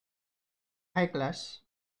Hi class,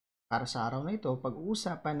 para sa araw na ito,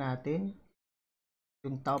 pag-uusapan natin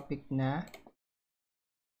yung topic na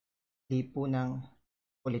lipunang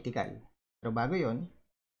politikal. Pero bago yon,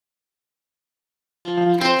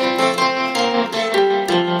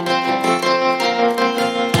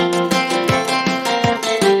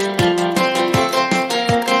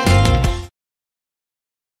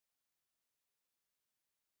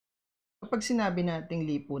 kapag sinabi nating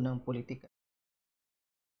lipunang politikal,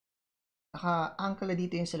 naka-angkla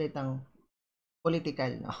dito yung salitang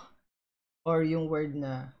political, no? Or yung word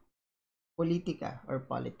na politika or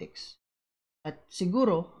politics. At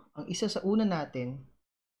siguro, ang isa sa una natin,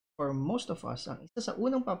 for most of us, ang isa sa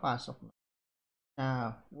unang papasok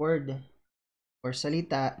na word or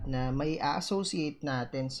salita na may associate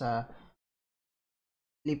natin sa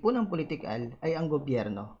lipunang politikal ay ang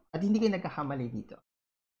gobyerno. At hindi kayo nagkakamali dito.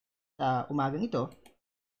 Sa umagang ito,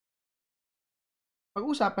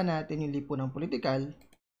 pag-usapan natin yung lipunang politikal,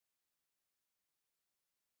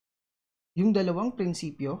 yung dalawang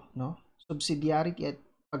prinsipyo, no? Subsidiarity at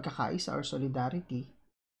pagkakaisa or solidarity,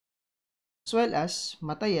 as well as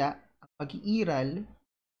mataya ang pag-iiral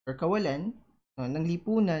or kawalan no, ng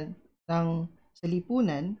lipunan, sa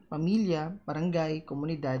lipunan, pamilya, barangay,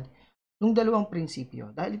 komunidad, yung dalawang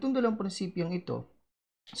prinsipyo. Dahil itong dalawang prinsipyong ito,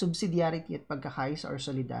 subsidiarity at pagkakaisa or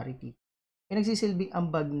solidarity, ay nagsisilbing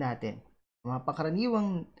ambag natin. Mga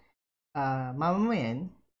pakaraniwang mamamayan,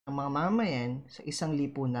 ang mga mamamayan sa isang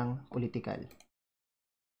lipunang politikal.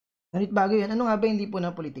 Ngunit bago yan, ano nga ba yung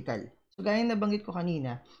lipunang politikal? So gaya na nabanggit ko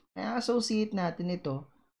kanina, i-associate natin ito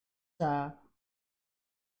sa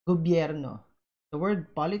gobyerno. The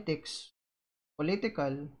word politics,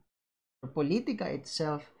 political, or politika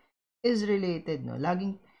itself is related, no?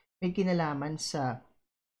 Laging may kinalaman sa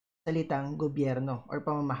salitang gobyerno or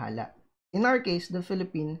pamamahala. In our case, the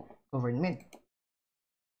Philippine government.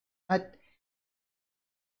 At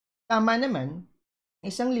tama naman,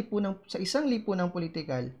 sa isang lipunang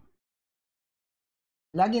politikal,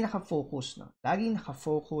 lagi naka-focus, no? Lagi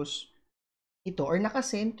naka-focus ito or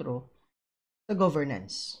nakasentro sa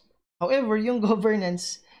governance. However, yung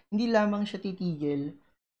governance, hindi lamang siya titigil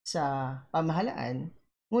sa pamahalaan,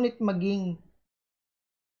 ngunit maging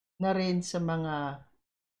na rin sa mga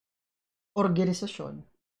organisasyon,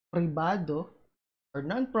 pribado, or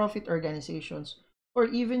non-profit organizations, or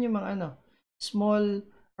even yung mga small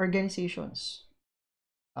organizations,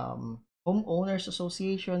 homeowners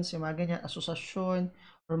associations, yung mga ganyan, asosasyon,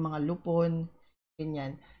 or mga lupon,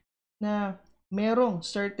 ganyan, na merong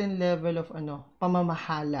certain level of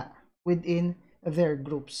pamamahala within their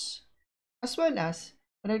groups. As well as,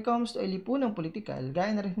 when it comes to lipunang politikal,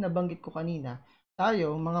 gaya na rin nabanggit ko kanina,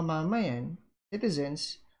 tayo, mga mamayan,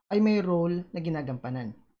 citizens, ay may role na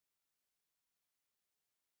ginagampanan.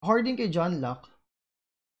 According kay John Locke,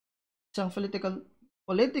 isang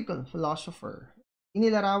political philosopher,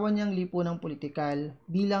 inilarawan niyang lipunang politikal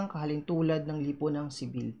bilang kahalintulad ng lipunang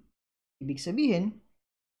sibil. Ibig sabihin,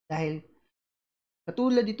 dahil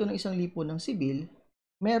katulad dito ng isang lipunang sibil,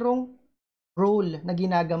 merong role na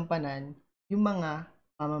ginagampanan yung mga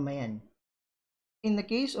mamamayan. In the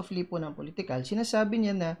case of lipunang politikal, sinasabi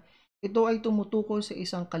niya na ito ay tumutukoy sa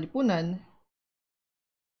isang kalipunan,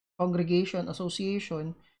 congregation,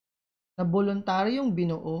 association, na voluntaryong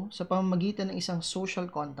binuo sa pamamagitan ng isang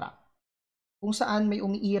social contract kung saan may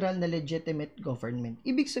umiiral na legitimate government.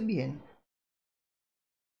 Ibig sabihin,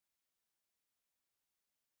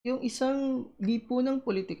 yung isang lipunang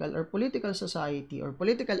political or political society or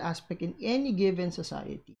political aspect in any given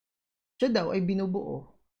society, siya daw ay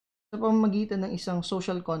binubuo sa pamamagitan ng isang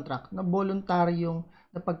social contract na voluntaryong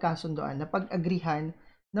napagkasundoan, napag-agrihan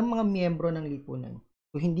ng mga miyembro ng lipunan.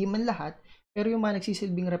 Kung hindi man lahat, pero yung mga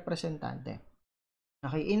nagsisilbing representante.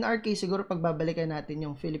 Okay, in our case, siguro pagbabalikan natin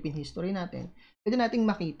yung Philippine history natin, pwede nating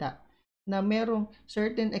makita na merong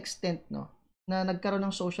certain extent, no, na nagkaroon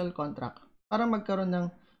ng social contract para magkaroon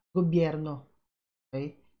ng gobyerno,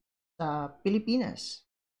 okay, sa Pilipinas.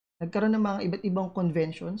 Nagkaroon ng mga iba't ibang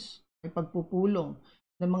conventions, may pagpupulong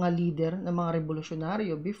ng mga leader, ng mga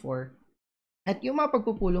revolusyonaryo before, at yung mga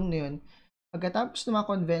pagpupulong na yun, pagkatapos ng mga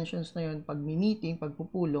conventions na yun, pag-meeting,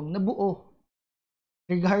 pagpupulong, nabuo,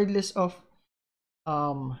 regardless of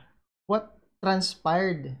what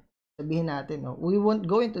transpired, sabihin natin, no? We won't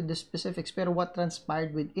go into the specifics, pero what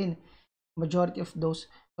transpired within majority of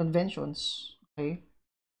those conventions, okay?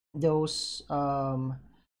 Those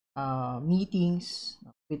meetings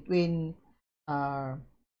between a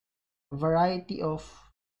variety of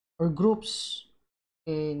or groups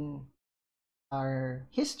in our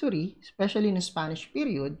history, especially in the Spanish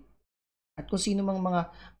period, at kung sino mang mga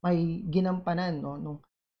may ginampanan, no, nung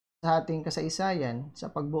sa ating kasaysayan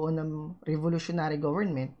sa pagbuo ng revolutionary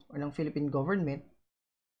government o ng Philippine government,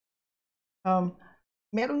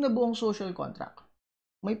 merong nabuong social contract.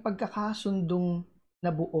 May pagkakasundong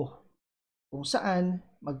nabuo kung saan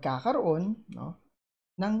magkakaroon, no,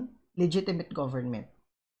 ng legitimate government,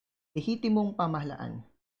 lehitimong pamahalaan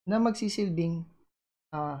na magsisilbing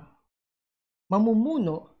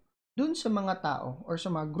mamumuno dun sa mga tao or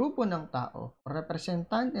sa mga grupo ng tao o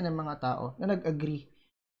representante ng mga tao na nag-agree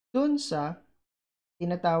dun sa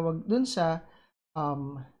dun sa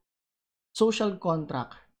social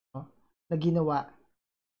contract, no, na ginawa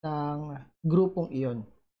ng grupong iyon.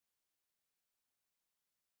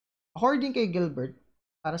 According kay Gilbert,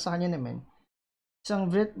 para sa kanya naman, isang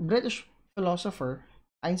British philosopher,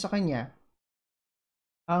 ayon sa kanya,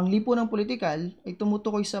 ang lipunang politikal ay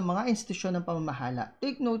tumutukoy sa mga institusyon ng pamamahala.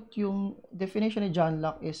 Take note, yung definition ni John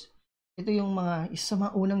Locke is, ito yung isa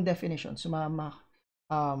mga unang definitions, mga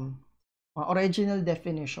original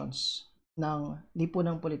definitions ng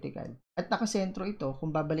lipunang politikal. At nakasentro ito,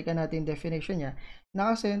 kung babalikan natin yung definition niya,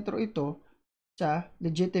 nakasentro ito sa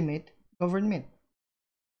legitimate government.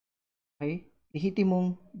 Okay?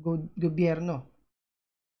 Lehitimong gobyerno.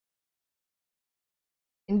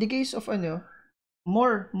 In the case of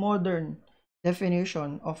more modern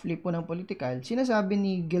definition of lipunang politikal, sinasabi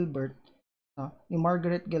ni Gilbert, ni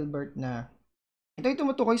Margaret Gilbert, na ito ay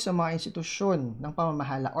tumutukoy sa mga institusyon ng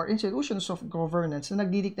pamamahala or institutions of governance na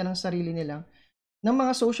nagdidikta ng sarili nilang ng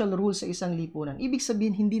mga social rules sa isang lipunan. Ibig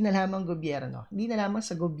sabihin, hindi na lamang gobyerno, hindi na lamang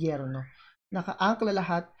sa gobyerno nakaangkla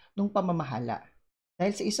lahat ng pamamahala.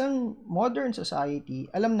 Dahil sa isang modern society,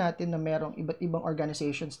 alam natin na merong iba't ibang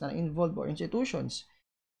organizations na involved or institutions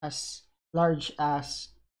as large as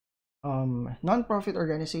non-profit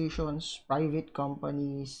organizations, private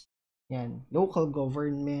companies, local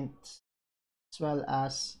governments, as well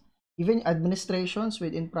as even administrations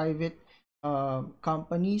within private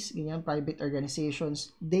companies, private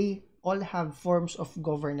organizations. They all have forms of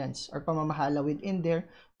governance or pamamahala within their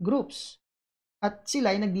groups. At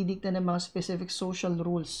sila ay nagdidikta ng mga specific social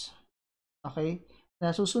rules, okay, na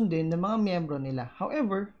susundin ng mga miyembro nila.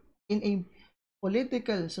 However, in a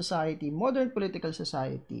political society, modern political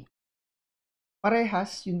society,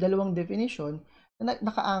 parehas yung dalawang definition na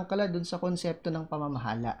nakaangkala dun sa konsepto ng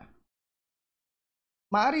pamamahala.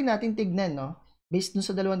 Maaari natin tignan, no, based dun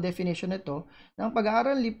sa dalawang definition na ito, na ang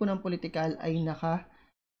pag-aaral lipunang politikal ay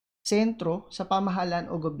nakasentro sa pamahalaan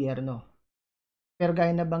o gobyerno. Pero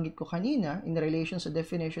gaya na banggit ko kanina, in relation sa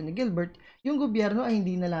definition ni Gilbert, yung gobyerno ay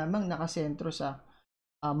hindi na lamang nakasentro sa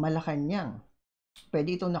Malacanang.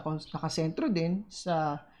 Pwede itong nakasentro din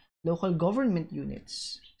sa local government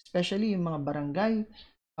units, especially yung mga barangay,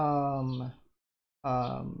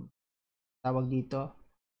 tawag dito,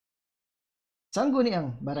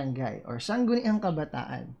 sangguniang barangay or sangguniang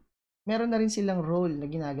kabataan. Meron na rin silang role na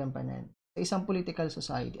ginagampanan sa isang political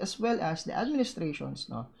society, as well as the administrations,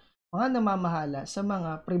 no, mga namamahala sa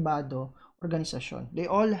mga pribado organisasyon. They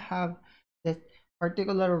all have that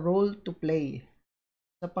particular role to play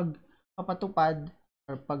sa pagpapatupad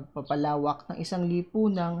or pagpapalawak ng isang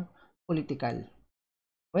lipunang politikal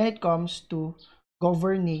when it comes to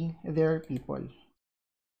governing their people.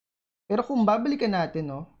 Pero kung babalikan natin,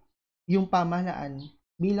 no, yung pamahalaan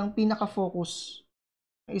bilang pinaka-focus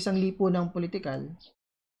ng isang lipunang politikal,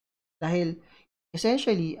 dahil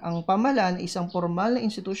essentially, ang pamahalaan ay isang formal na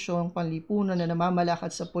institusyong panlipunan na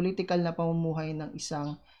namamalakad sa politikal na pamumuhay ng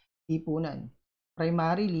isang lipunan.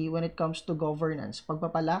 Primarily, when it comes to governance,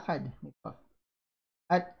 pagpapalakad.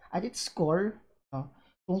 At its core, no,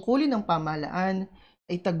 tungkulin ng pamahalaan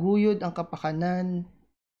ay taguyod ang kapakanan,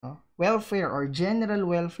 no, welfare or general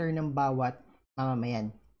welfare ng bawat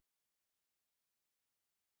mamamayan.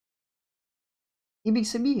 Ibig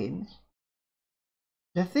sabihin,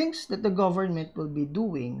 the things that the government will be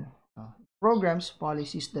doing, programs,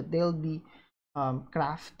 policies that they'll be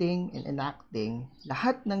crafting and enacting,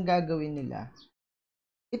 lahat ng gagawin nila,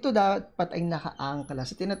 ito dapat ay nakaangkla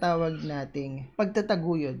sa tinatawag nating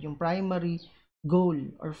pagtataguyod, yung primary goal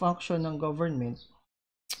or function ng government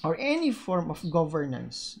or any form of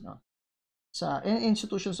governance, no, sa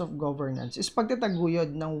institutions of governance is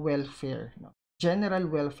pagtataguyod ng welfare, no, general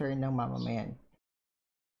welfare ng mamamayan.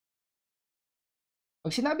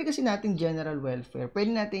 Pag sinabi kasi natin general welfare, pwede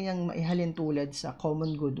natin yung maihalin tulad sa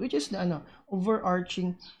common good, which is the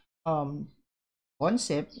overarching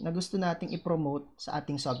concept na gusto nating i-promote sa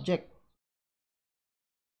ating subject.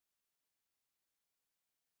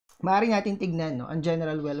 Maaari natin tignan, no, ang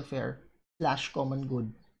general welfare / common good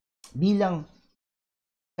bilang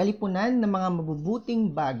kalipunan ng mga mabubuting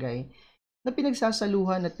bagay na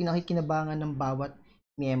pinagsasaluhan at pinakikinabangan ng bawat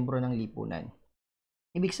miyembro ng lipunan.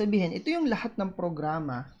 Ibig sabihin, ito yung lahat ng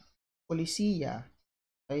programa, polisiya,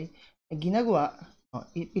 okay, na ginagawa,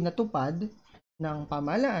 pinatupad ng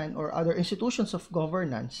pamahalaan or other institutions of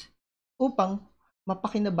governance upang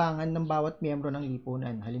mapakinabangan ng bawat miyembro ng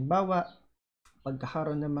lipunan. Halimbawa,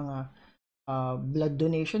 pagkakaroon ng mga blood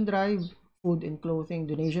donation drive, food and clothing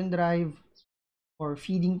donation drive, or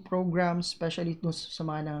feeding programs, especially sa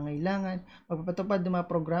mga nangangailangan, magpapatupad ng mga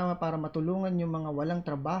programa para matulungan yung mga walang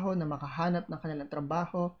trabaho na makahanap ng kanilang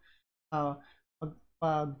trabaho,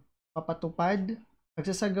 pagpapatupad,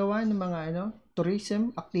 pagsasagawa ng mga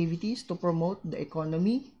tourism activities to promote the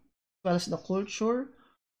economy as well as the culture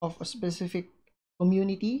of a specific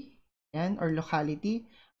community or locality,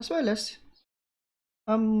 as well as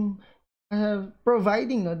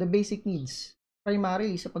providing the basic needs,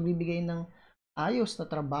 primarily sa pagbibigay ng ayos na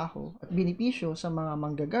trabaho at benepisyo sa mga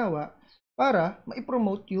manggagawa para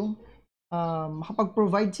ma-promote yung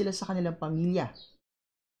makapag-provide sila sa kanilang pamilya.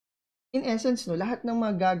 In essence, lahat ng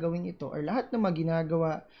mga gagawin ito or lahat ng mga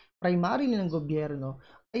ginagawa primarily ng gobyerno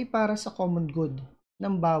ay para sa common good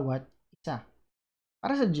ng bawat isa.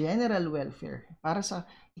 Para sa general welfare, para sa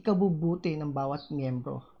ikabubuti ng bawat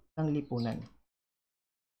miyembro ng lipunan.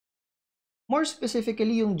 More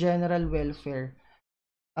specifically, yung general welfare,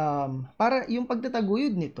 para yung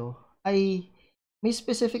pagtataguyod nito ay may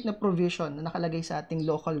specific na provision na nakalagay sa ating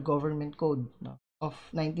Local Government Code of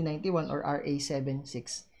 1991 or RA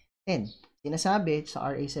 7610. Sinasabi sa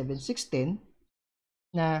RA 7610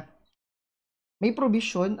 na may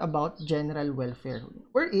provision about general welfare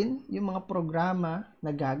wherein yung mga programa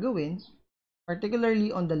na gagawin, particularly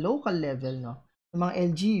on the local level ng mga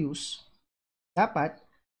LGUs, dapat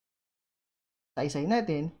sa isay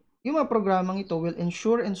natin, yung mga programang ito will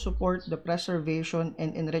ensure and support the preservation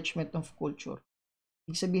and enrichment of culture.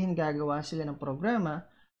 Ibig sabihin, gagawa sila ng programa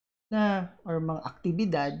or mga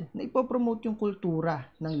aktibidad na ipopromote yung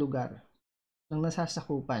kultura ng lugar, ng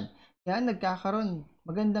nasasakupan. Kaya nagkakaroon,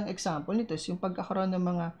 magandang example nito is yung pagkakaroon ng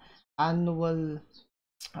mga annual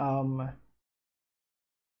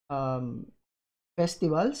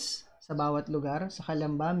festivals sa bawat lugar. Sa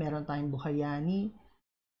Calamba, meron tayong Buhayani,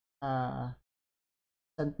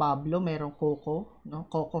 San Pablo, merong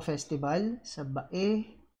Coco Festival. Sa Bay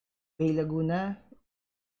Laguna,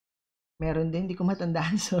 meron din, hindi ko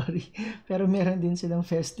matandaan, sorry. Pero meron din silang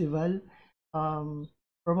festival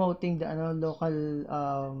promoting the local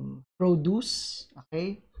produce,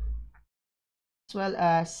 okay? As well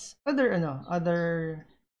as other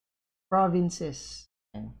provinces.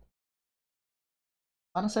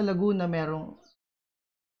 Parang sa Laguna, merong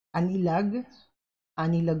Ani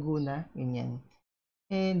Laguna, ganyan.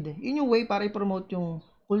 And yun yung way para i-promote yung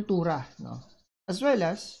kultura, as well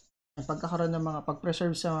as pagkakaroon ng mga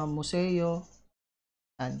pag-preserve sa museo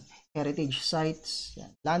and heritage sites,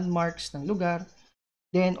 landmarks ng lugar.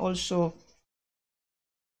 Then also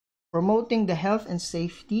promoting the health and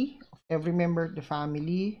safety of every member of the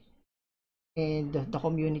family and the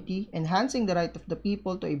community, enhancing the right of the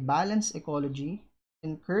people to a balanced ecology,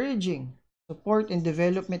 encouraging support and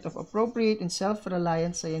development of appropriate and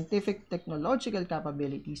self-reliant scientific technological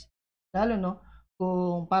capabilities, lalo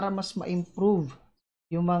kung para mas ma-improve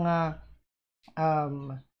yung mga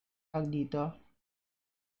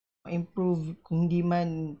ma-improve kung hindi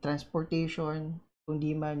man transportation, kung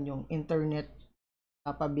hindi man yung internet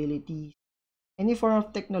capabilities, any form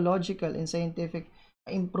of technological and scientific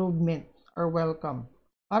improvement are welcome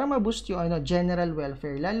para ma-boost yung general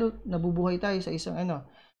welfare, lalo nabubuhay tayo sa isang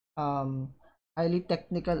highly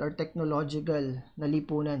technical or technological na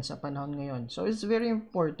lipunan sa panahon ngayon. So it's very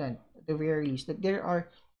important at the very least that there are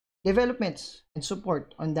developments and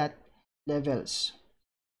support on that levels.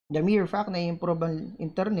 The mere fact na i-improve ang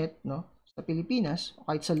internet sa Pilipinas o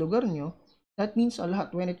kahit sa lugar nyo, that means a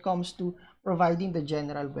lot when it comes to providing the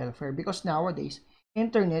general welfare, because nowadays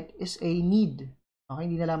internet is a need. Okay,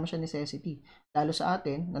 hindi na lamang siya necessity, lalo sa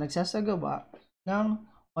atin na nagsasagawa ng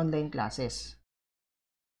online classes.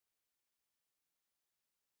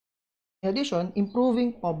 In addition,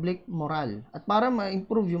 improving public moral. At para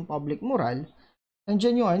ma-improve yung public moral,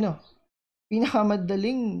 nandiyan yung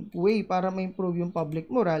pinakamadaling way para ma-improve yung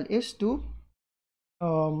public moral is to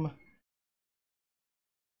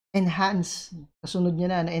enhance, kasunod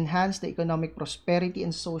niya na enhance the economic prosperity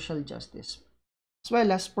and social justice, as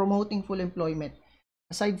well as promoting full employment.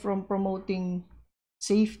 Aside from promoting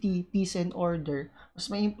safety, peace, and order,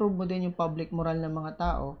 mas ma-improve mo din yung public moral ng mga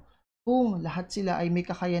tao kung lahat sila ay may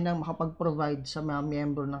kakayanang makapag-provide sa mga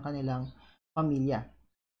miyembro ng kanilang pamilya.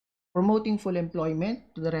 Promoting full employment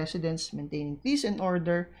to the residents, maintaining peace and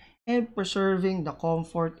order, and preserving the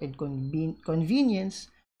comfort and convenience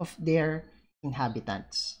of their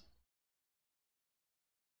inhabitants.